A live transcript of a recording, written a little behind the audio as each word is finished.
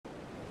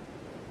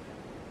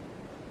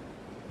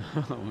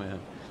Oh man,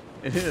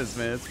 it is,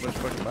 man. It's a bunch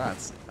of fucking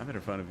bots. I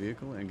better find a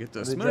vehicle and get to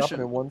Are they dropping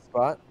in smishing. one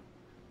spot?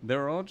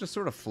 They're all just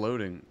sort of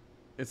floating.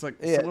 It's like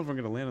Yeah. some of them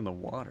are gonna land in the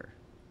water.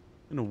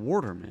 In the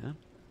water, man.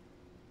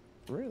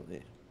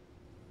 Really?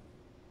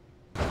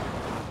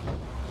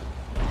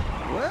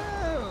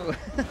 Whoa!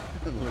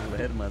 A little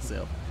ahead of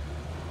myself.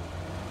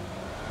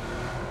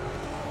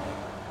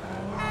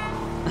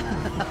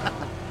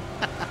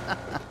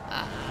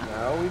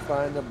 Now we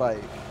find a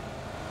bike.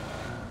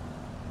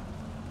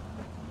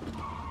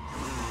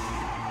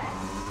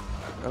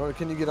 I don't know,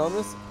 can you get on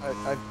this?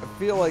 I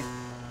feel like...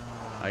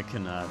 I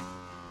cannot.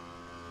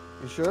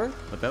 You sure?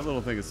 But that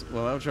little thing is...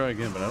 Well, I'll try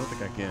again, but I don't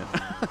think I can.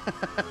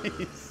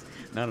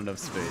 Not enough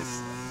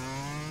space.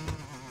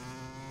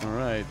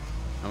 Alright.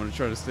 I'm going to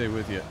try to stay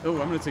with you.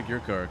 Oh, I'm going to take your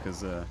car,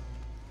 because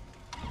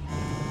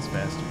it's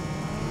faster.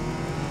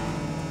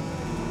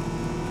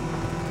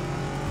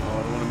 Oh,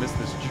 I don't want to miss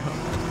this jump.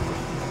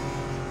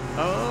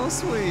 Oh,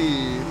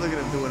 sweet. Look at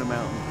him doing a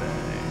mountain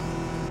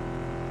thing.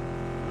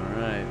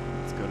 Alright.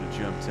 Let's go to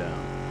Jump Town.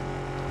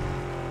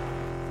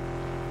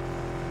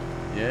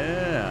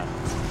 Yeah.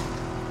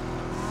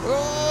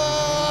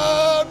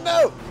 Oh,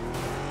 no!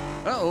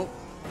 Uh-oh.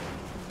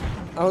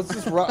 I was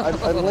just...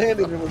 I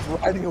landed and was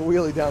riding a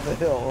wheelie down the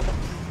hill.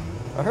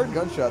 I heard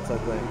gunshots, I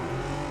think.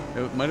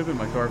 It might have been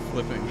my car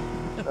flipping.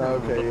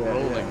 Okay, yeah,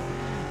 rolling.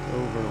 yeah.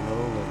 Over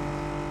rolling.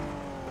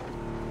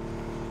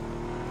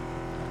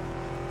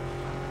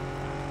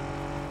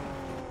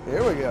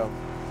 Here we go.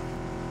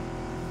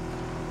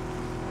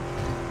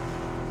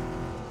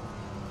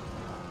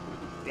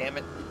 Damn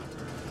it.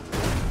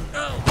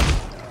 Oh!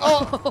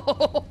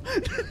 Oh!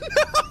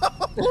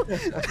 No! No!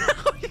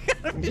 You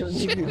gotta be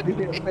You do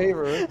me a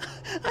favor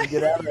and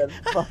get out of that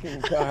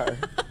fucking car.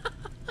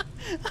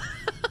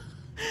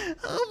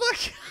 Oh my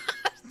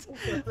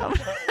god!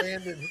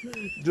 Landed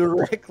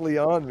directly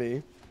on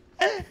me.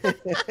 I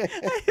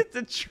hit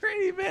the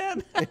tree,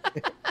 man!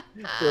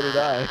 So did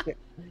I.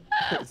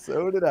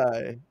 So did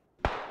I.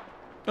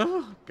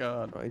 Oh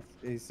god. Oh,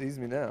 he sees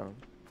me now.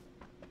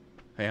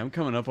 Hey, I'm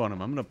coming up on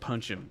him. I'm gonna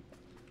punch him.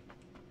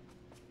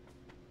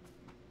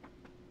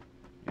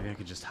 Maybe I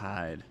could just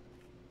hide.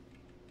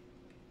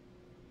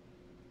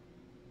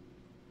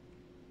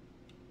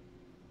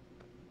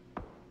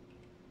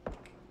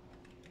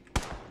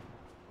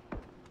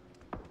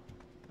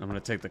 I'm gonna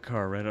take the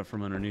car right up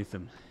from underneath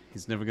him.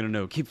 He's never gonna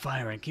know. Keep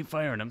firing, keep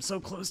firing. I'm so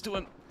close to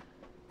him.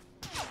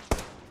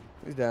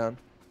 He's down.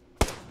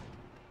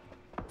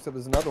 Except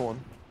there's another one.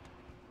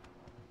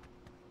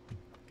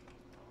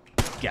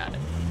 Got it.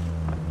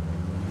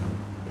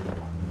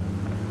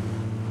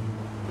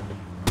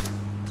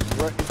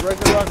 He's right in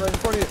the rock right in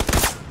front of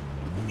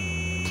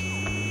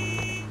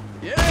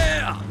you.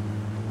 Yeah!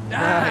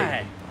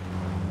 Die!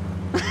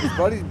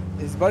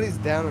 His buddy's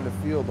down in the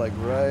field, like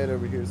right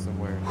over here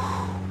somewhere.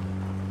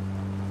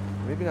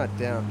 Maybe not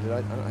down.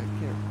 I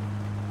can't.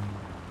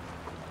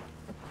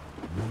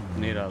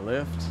 Need a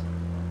lift?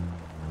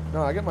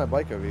 No, I got my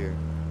bike over here.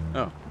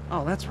 Oh.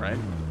 Oh, that's right.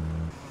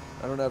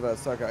 I don't have a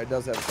sidecar. It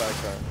does have a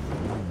sidecar.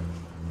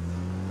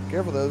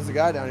 Careful though, there's a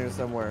guy down here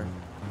somewhere.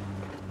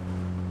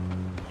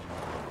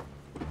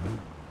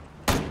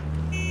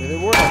 Yeah, they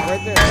were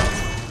right there.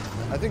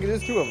 I think it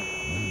is two of them.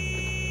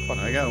 Fuck.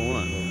 I got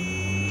one.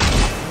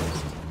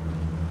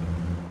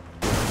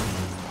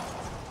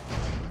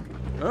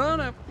 Oh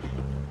no.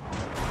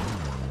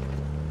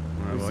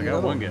 Alright, well I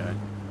got one guy.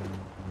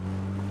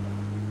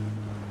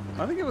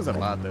 I think it was a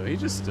bot though. He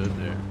just stood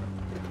there.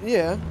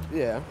 Yeah,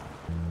 yeah.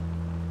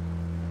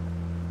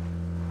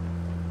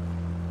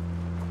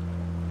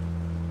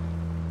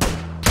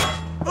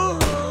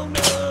 Oh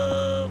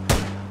no!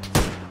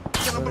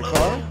 In the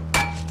car?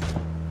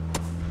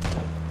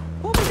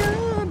 Oh my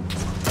god!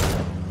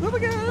 Oh my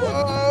god!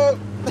 Whoa!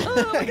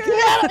 Oh my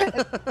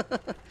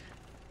god!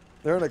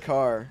 They're in a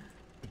car.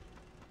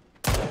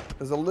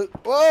 There's a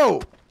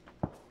whoa!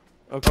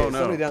 Okay, Oh, no.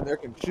 somebody down there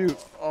can shoot.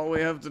 All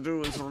we have to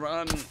do is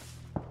run.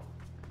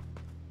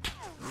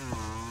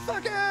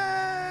 Fuck it!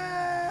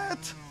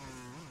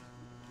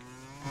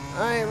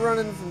 I ain't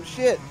running from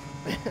shit.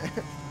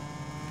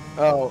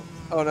 Oh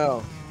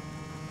no.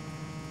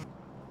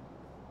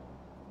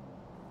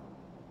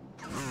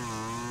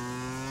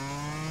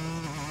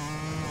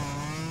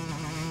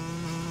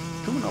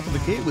 Coming off of the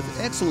gate with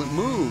excellent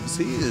moves,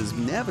 he is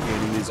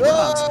navigating these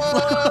rocks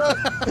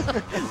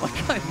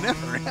like I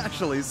never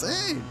actually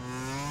seen.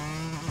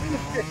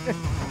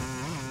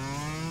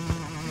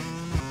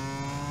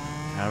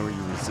 How are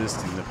you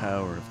resisting the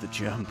power of the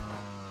jump?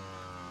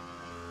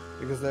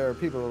 Because there are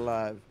people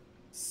alive.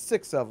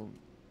 6 of them.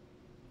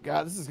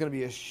 God, this is going to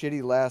be a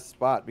shitty last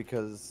spot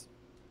because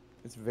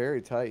it's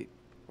very tight.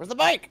 Where's the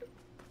bike?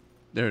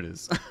 There it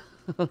is.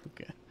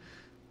 Okay.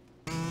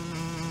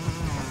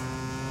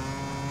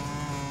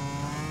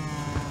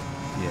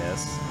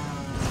 Yes.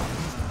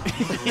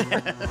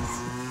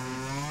 Yes.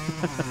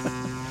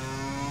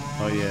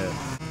 Oh yeah.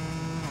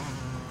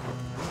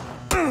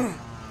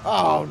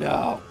 Oh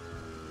no.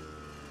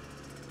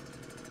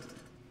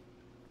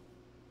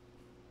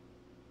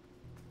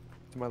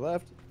 To my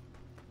left.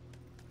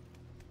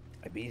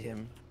 I beat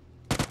him.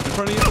 In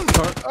front of you.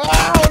 Car.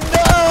 Oh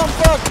no, I'm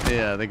fucked!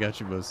 Yeah, they got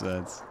you both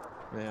sides.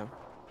 Yeah.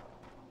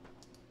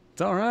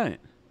 It's alright.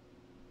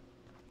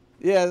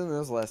 Yeah, that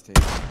was the last team.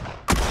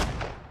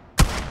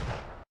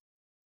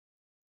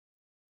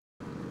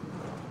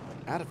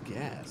 Out of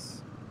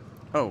gas.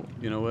 Oh,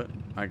 you know what?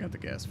 I got the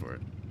gas for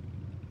it.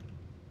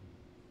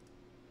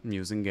 I'm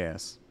using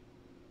gas.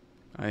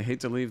 I hate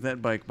to leave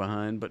that bike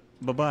behind, but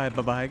bye-bye,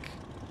 bike.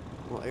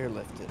 We'll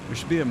airlift it. There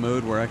should be a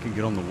mode where I can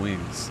get on the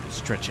wings,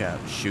 stretch out,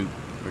 shoot,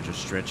 or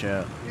just stretch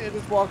out. Yeah,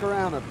 just walk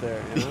around up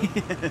there, you know?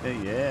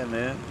 Yeah,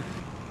 man.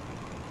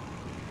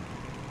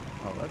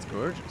 Oh, that's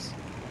gorgeous.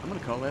 I'm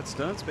gonna call that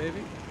stunts,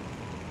 baby.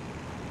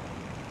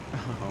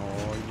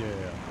 Oh,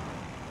 yeah.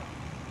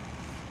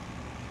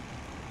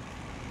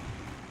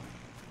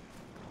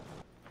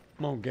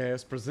 Come on,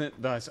 gas, present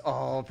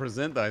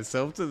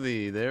thyself to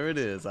thee. There it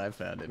is. I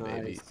found it,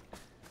 baby. Nice.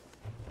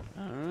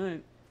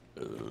 Alright.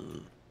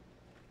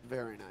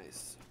 Very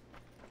nice.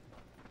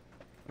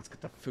 Let's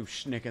get the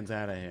fooshnickens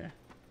out of here.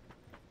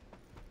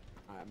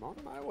 I'm on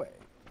my way.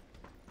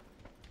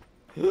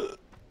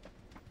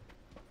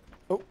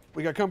 Oh,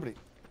 we got company.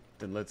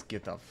 Then let's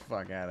get the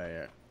fuck out of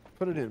here.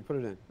 Put it in, put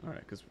it in.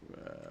 Alright, because,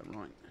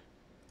 right.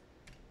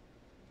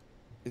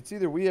 It's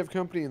either we have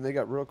company and they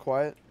got real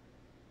quiet.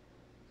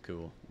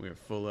 Cool. We're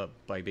full up,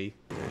 baby.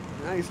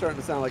 Now you're starting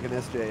to sound like an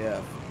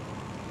SJF.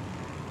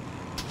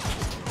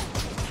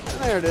 And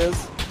there it is.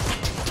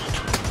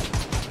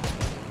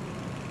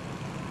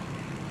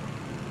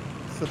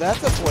 So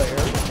that's a player.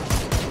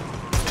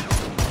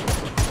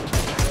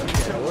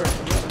 Okay,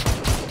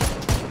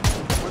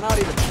 we're not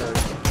even sure.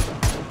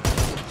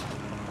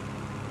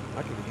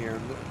 I can hear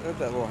him. They're at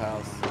that little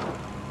house.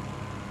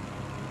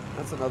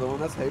 That's another one.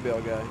 That's hay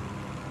bale guy.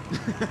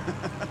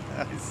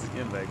 I see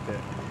him back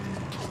there.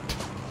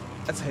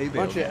 That's hay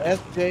bale. Bunch of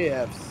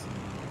SJFs.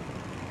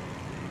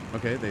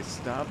 Okay, they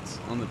stopped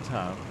on the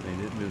top. They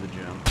didn't do the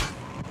jump.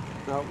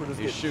 No, we're just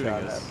He's getting shooting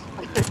shot us.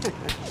 at.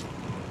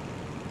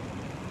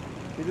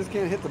 He just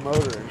can't hit the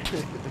motor.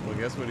 Well,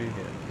 guess what he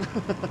hit?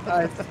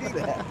 I see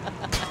that.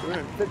 We're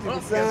at 50%. Well,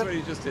 guess what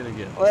he just hit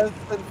again? Less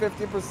than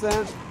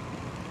 50%.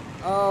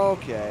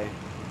 Okay.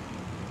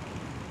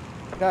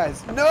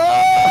 Guys, no!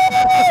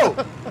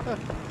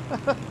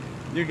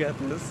 You got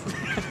this.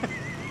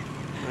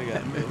 I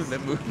got this.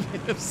 That movie may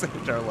have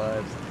saved our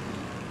lives.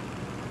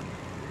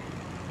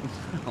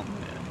 Oh,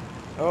 man.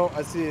 Oh,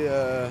 I see,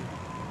 Yep.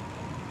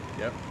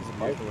 There's a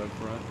bike. Vehicle up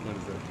front. What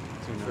is it?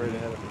 It's right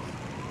ahead of us.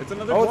 It's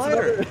another Oh,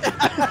 glider. It's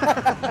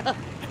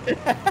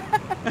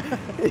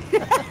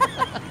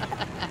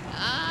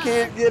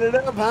Can't get it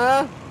up,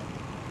 huh?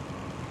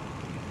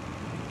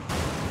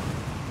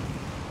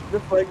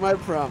 Just like my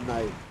prom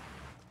night.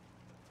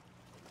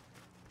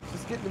 It's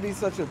just getting to be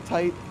such a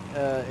tight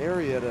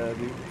area to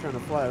be trying to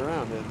fly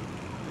around in.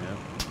 Yeah.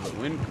 But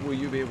when will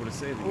you be able to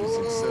say that you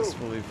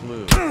successfully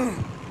flew?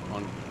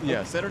 On.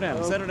 Yeah, set her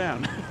down. Set her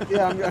down.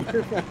 Yeah, I'm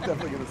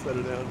definitely gonna set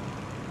her down.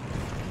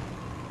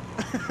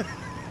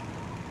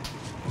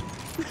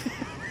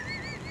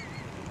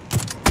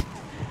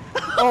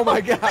 Oh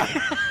my god!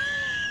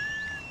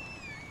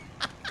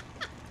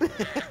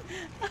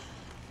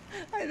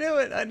 I knew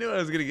it. I knew I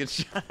was gonna get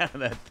shot out of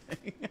that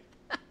thing.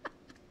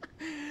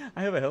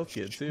 I have a health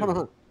kit too. Hold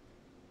on.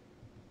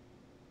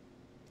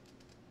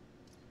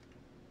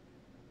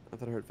 I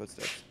thought I heard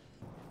footsteps.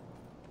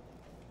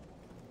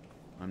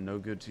 I'm no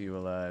good to you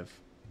alive.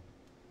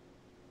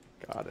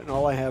 God, and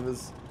all I have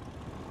is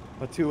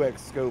a 2x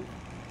scope.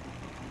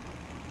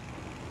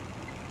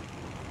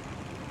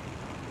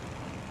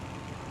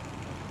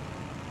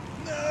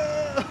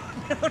 No!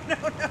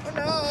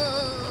 No!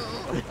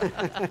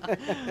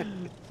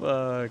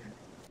 Fuck.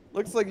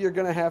 Looks like you're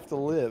gonna have to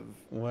live.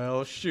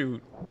 Well,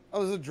 shoot.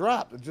 Oh, there's a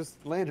drop that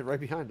just landed right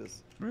behind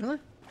us. Really?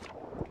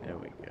 There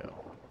we go.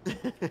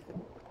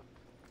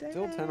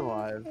 Still 10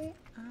 alive.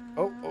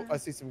 Oh, I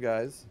see some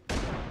guys.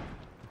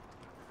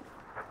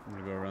 I'm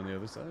gonna go around the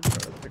other side, try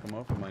to pick them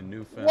off with my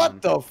newfound.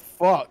 What the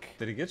fuck?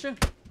 Did he get you?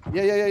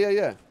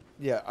 Yeah.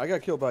 Yeah, I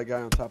got killed by a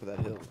guy on top of that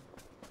hill.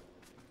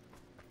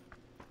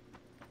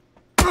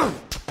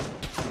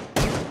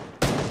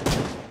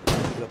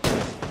 He's up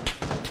there.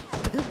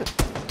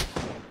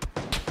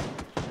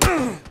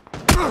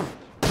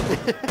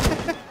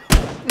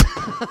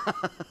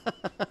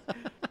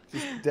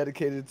 Just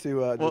dedicated to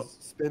Well-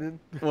 just spinning.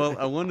 Well,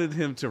 I wanted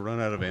him to run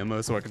out of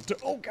ammo so I could.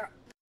 Oh god!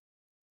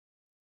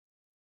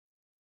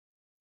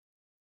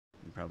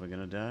 I'm probably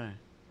gonna die.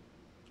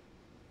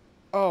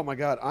 Oh my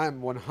god,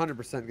 I'm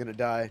 100% gonna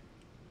die.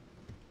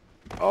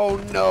 Oh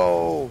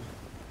no!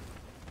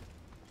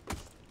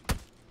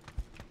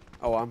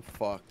 Oh, I'm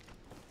fucked.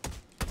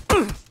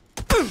 You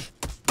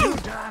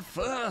die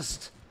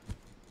first.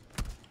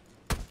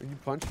 Are you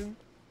punching?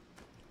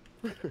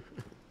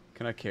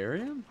 Can I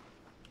carry him?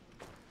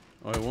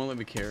 Oh, it won't let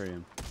me carry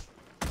him.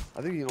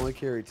 I think you can only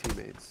carry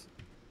teammates.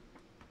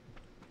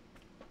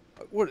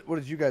 What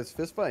did you guys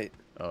fist fight?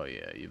 Oh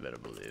yeah, you better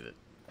believe it.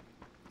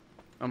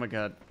 Oh my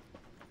god.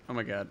 Oh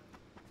my god.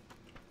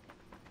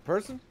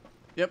 Person?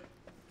 Yep.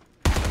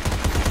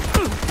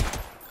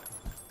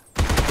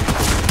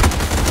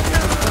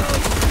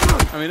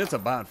 I mean, it's a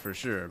bot for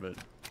sure, but...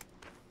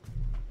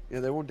 Yeah,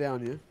 they won't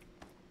down you.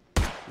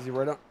 Is he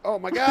right on? Oh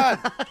my God!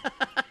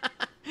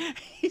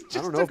 He just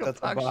I don't know took if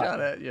that's a a bot. shot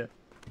at you.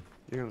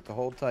 You're gonna have to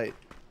hold tight.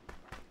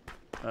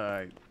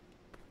 Alright.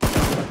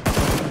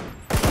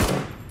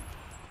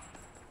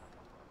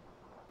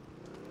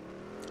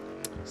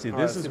 See,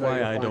 this is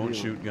why I don't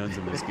shoot guns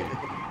in this game.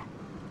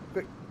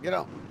 Quick, get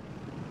out.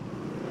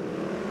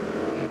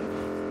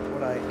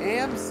 What I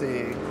am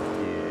seeing... Yes.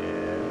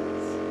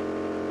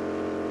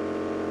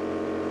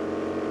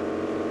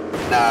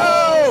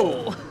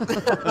 No!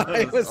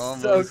 I That was so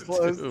almost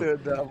close two. to a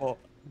double.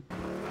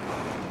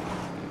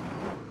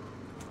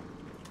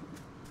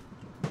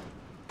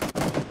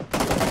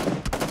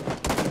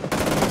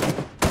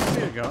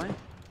 See a guy?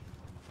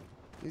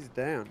 He's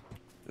down.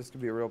 This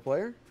could be a real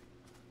player.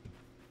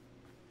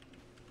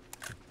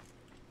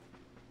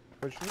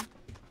 Pushing him.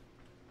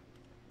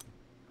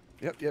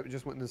 Yep,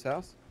 just went in this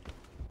house.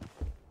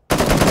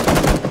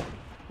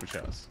 Which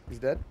house? He's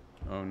dead.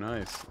 Oh,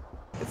 nice.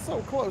 It's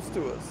so close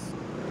to us.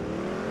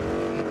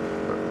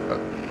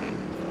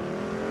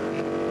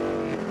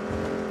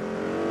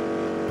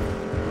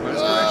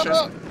 Nice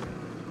correction.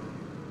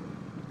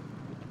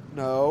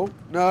 No,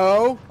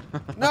 no,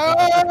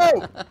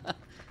 no!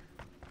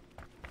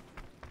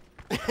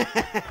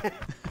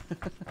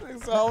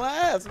 That's all I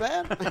asked,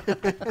 man.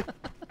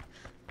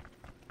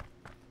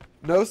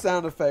 No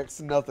sound effects,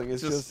 nothing.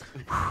 It's just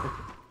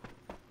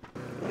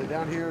they're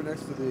down here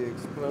next to the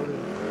exploded.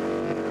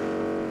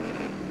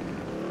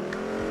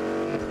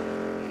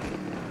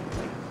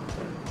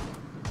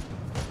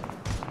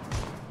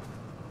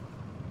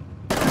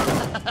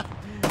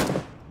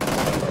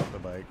 Off the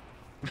bike.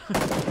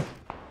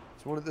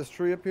 There's one at this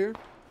tree up here.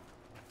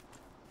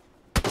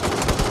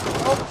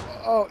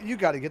 Oh, you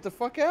got to get the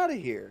fuck out of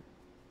here.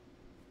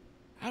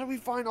 How do we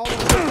find all the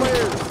other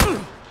players?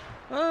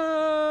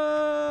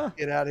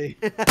 Get out of here.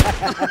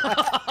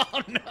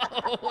 Oh, no.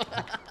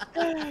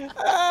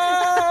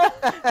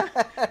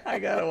 I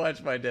gotta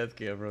watch my death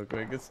cam real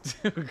quick. It's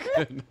too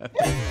good.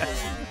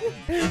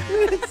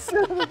 It's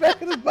still in the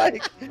back of the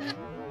bike.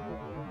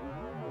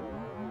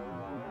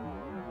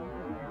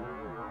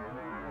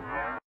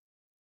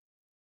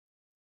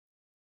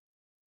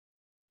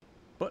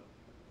 But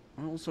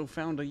I also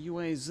found a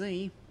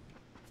UAZ.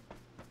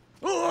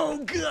 Oh,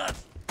 God.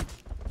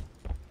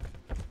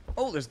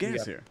 Oh, there's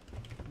gas here.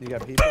 You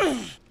got people.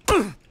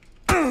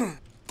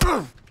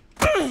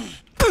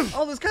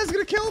 Oh, this guy's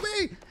gonna kill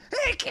me!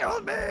 He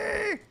killed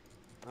me!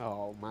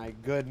 Oh my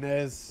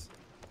goodness.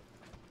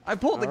 I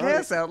pulled the All right.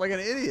 gas out like an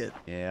idiot.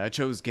 Yeah, I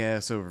chose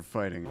gas over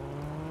fighting.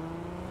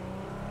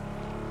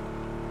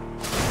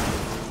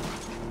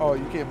 Oh,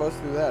 you can't bust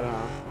through that,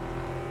 huh?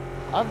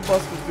 I've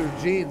busted through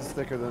jeans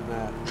thicker than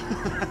that.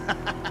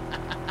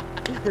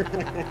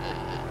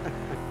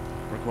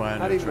 Require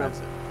Not no even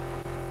transit.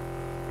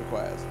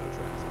 Requires no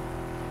transit.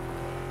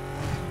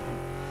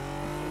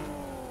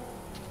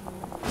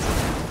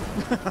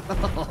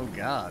 Oh,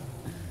 God.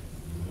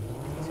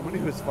 Somebody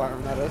was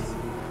firing at us.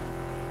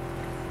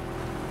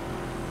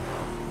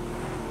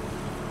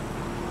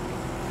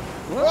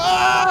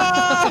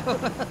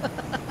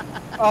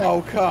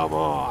 Oh, come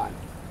on.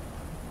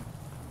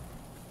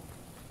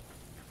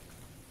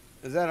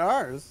 Is that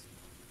ours?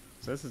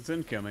 Says it's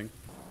incoming.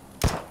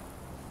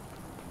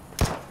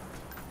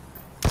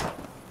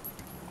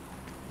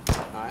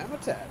 I am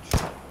attached.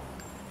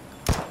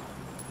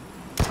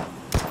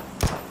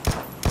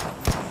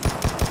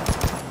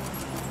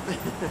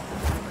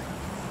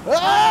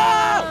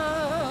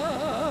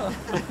 Ah!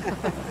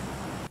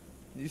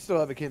 You still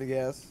have a can of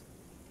gas.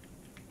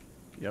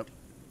 Yep.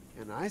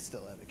 And I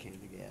still have a can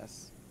of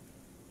gas.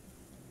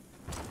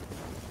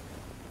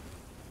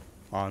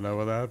 I know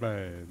what that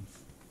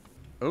means.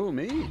 Oh,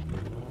 me?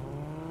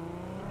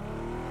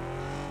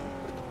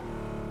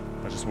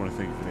 I just want to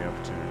thank you for the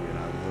opportunity, and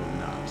I will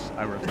not.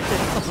 I repeat.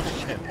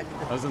 Oh, shit.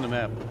 I was in the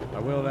map. I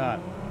will not.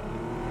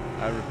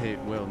 I repeat,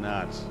 will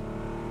not.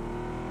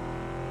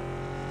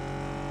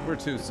 Where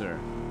to, sir?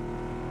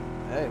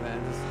 Hey,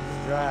 man, just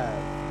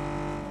drive.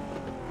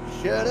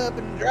 Shut up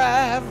and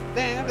drive.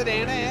 Down, down,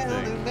 down,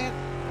 down, down.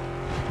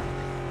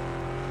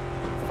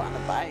 Find a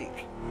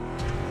bike.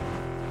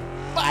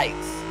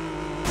 Bikes!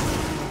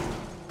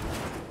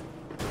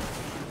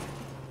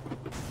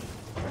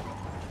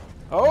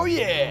 Oh,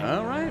 yeah!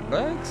 All right,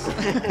 Bugs.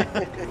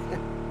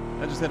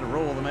 I just had to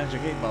roll the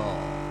magic 8-ball.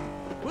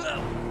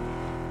 Whoa!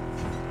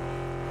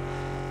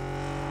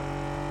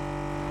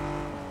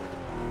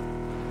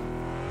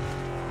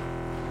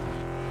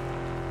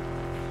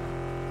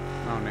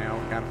 Oh, now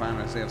we gotta find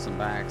ourselves some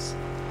bikes.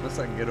 Looks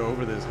like I can get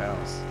over this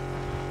house.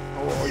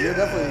 Oh, you're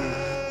definitely...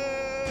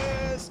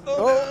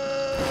 Oh!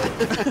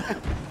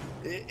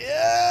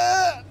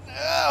 Yeah!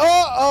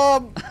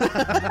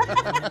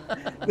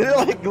 Did it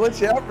like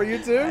glitch out for you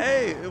too?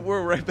 Hey,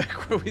 we're right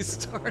back where we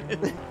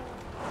started.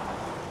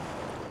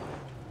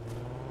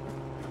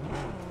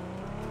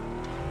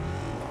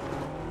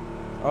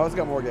 Oh, it's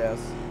got more gas.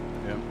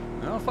 Yep.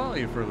 I'll follow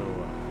you for a little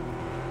while.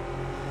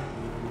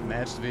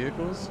 Matched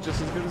vehicles, just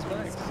as good as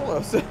bikes.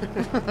 Close.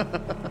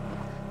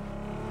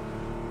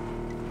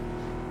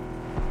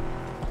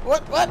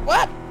 What?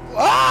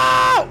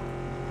 Whoa!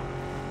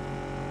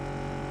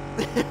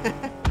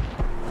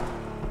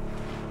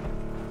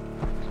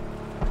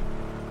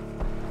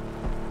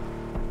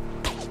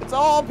 It's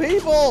all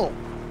people.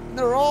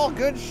 They're all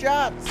good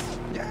shots.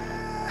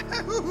 Yeah!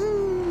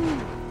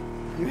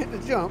 You hit the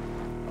jump.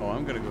 Oh,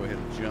 I'm gonna go ahead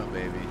and jump,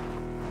 baby.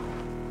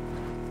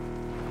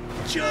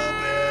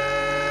 Jump it!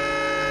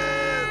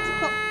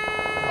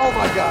 Oh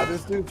my god,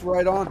 this dude's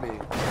right on me.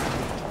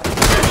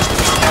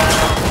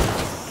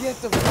 Get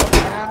the fuck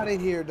out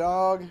of here,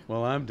 dog.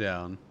 Well, I'm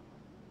down.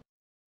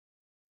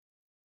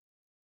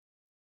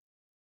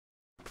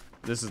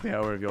 This is the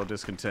hour of your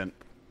discontent.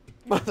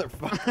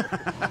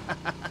 Motherfucker.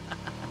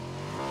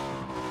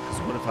 So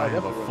what if I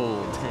have a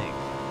full tank?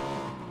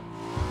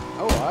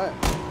 Oh,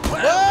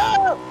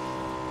 Whoa!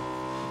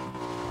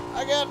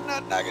 I got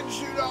nothing I can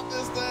shoot off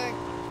this thing.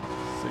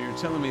 So you're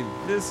telling me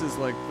this is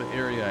like the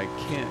area I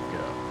can't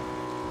go?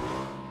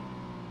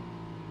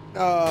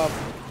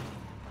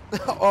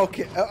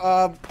 Okay.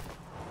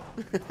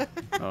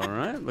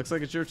 Alright, looks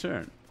like it's your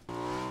turn.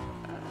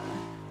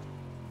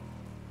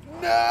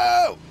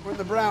 No! We're in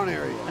the brown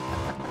area.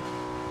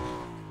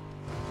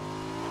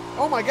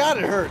 Oh my god,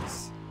 it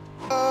hurts.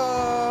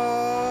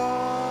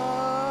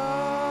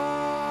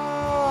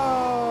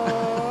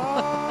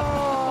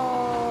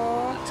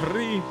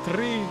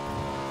 Three.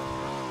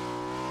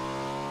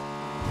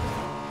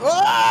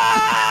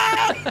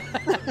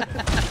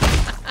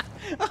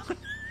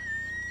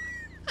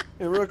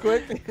 Hey, real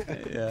quick.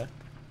 Yeah.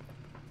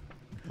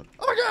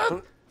 Oh my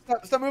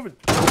god! Stop moving.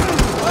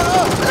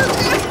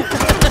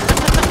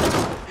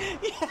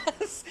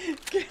 Yes!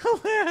 Kill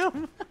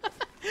him!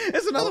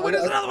 There's another one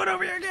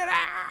over here! Get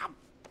out!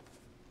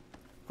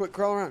 Quick,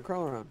 crawl around.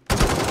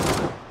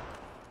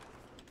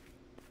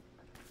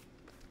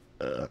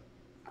 I'm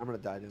gonna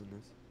die doing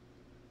this.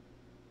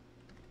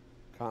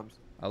 Comms.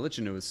 I'll let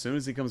you know as soon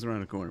as he comes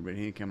around the corner, but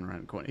he ain't coming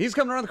around the corner. He's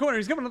coming around the corner!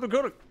 He's coming around the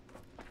corner!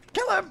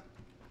 Kill him!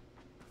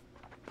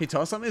 He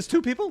tossed something? It's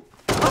two people?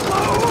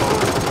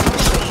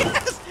 Oh!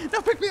 Yes!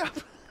 Now pick me up!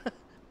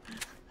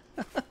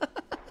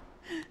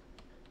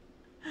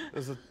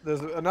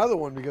 There's another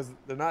one because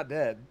they're not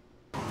dead.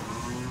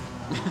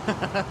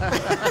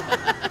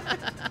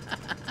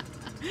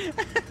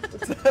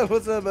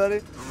 What's up,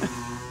 buddy?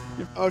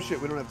 Oh shit,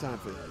 we don't have time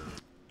for that.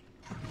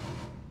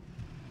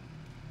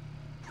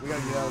 We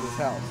gotta get out of this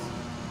house.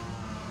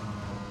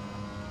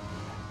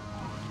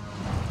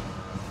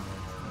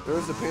 There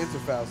is a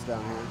Panzerfaust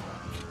down here.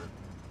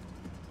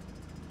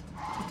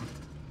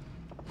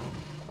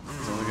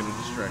 It's only gonna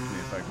distract me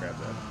if I grab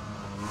that.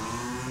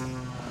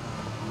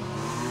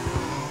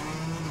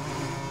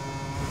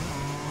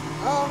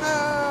 Oh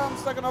no, I'm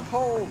stuck in a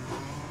pole.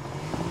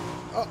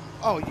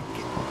 Oh, you get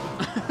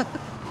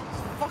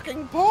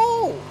fucking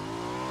pole.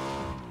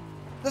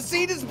 The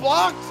seat is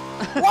blocked.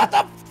 What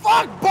the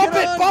fuck? Bump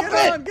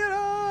it! Get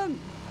on!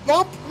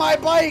 Bump my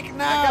bike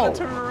now. I gotta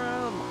turn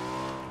around.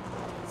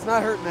 It's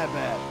not hurting that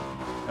bad.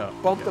 Oh,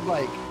 Bump okay. the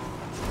bike.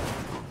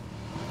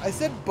 I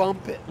said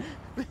bump it.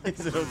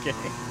 Is it okay?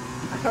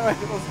 All right,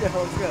 let's go.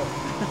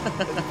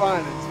 It's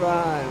fine. It's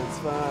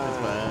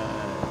fine.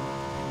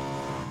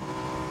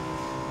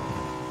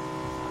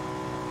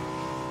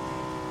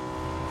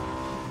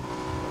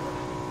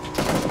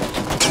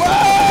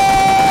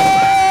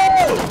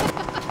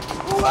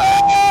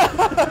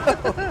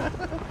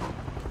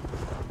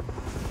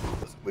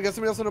 We got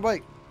somebody else on a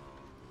bike.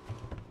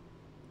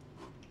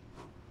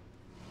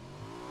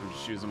 I'm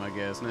just using my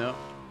gas now.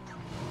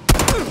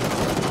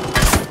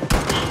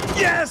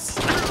 Yes!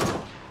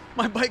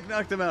 My bike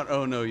knocked him out.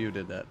 Oh no, you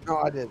did that. No,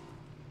 I did.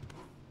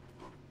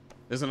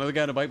 There's another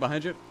guy on a bike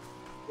behind you.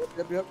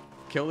 Yep.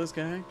 Kill this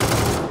guy.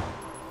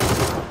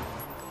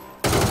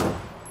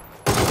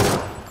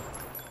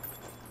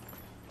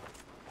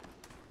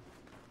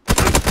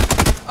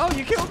 Oh,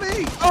 you killed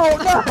me! Oh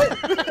no!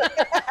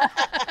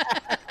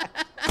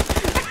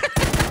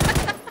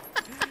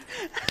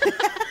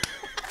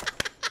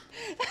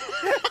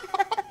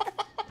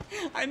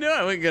 I knew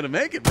I wasn't gonna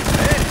make it, but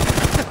man.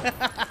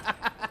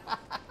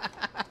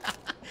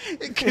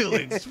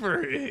 Killing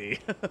spree.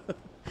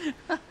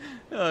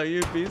 Oh,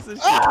 you piece of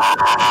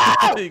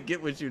shit.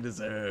 Get what you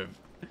deserve.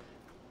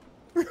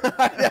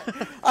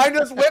 I'm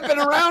just whipping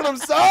around. I'm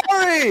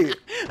sorry.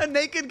 A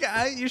naked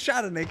guy? You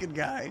shot a naked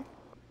guy.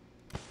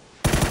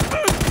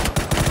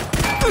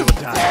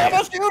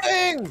 Terrible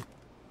shooting!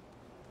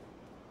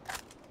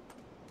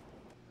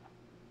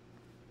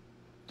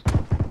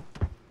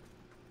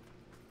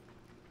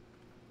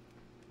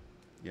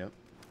 Yep.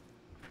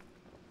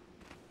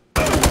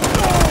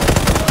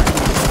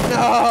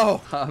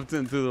 No! Hopped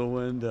in through the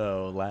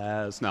window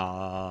last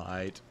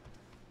night.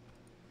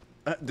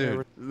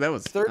 Dude, that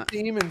was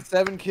 13 and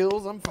 7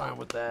 kills. I'm fine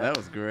with that. That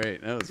was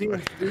great. That was Team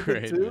fucking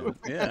great. too?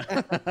 Dude. Yeah.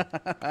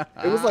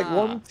 It was like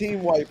one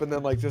team wipe and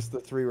then like just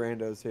the 3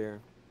 randos here.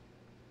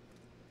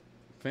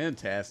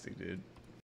 Fantastic, dude.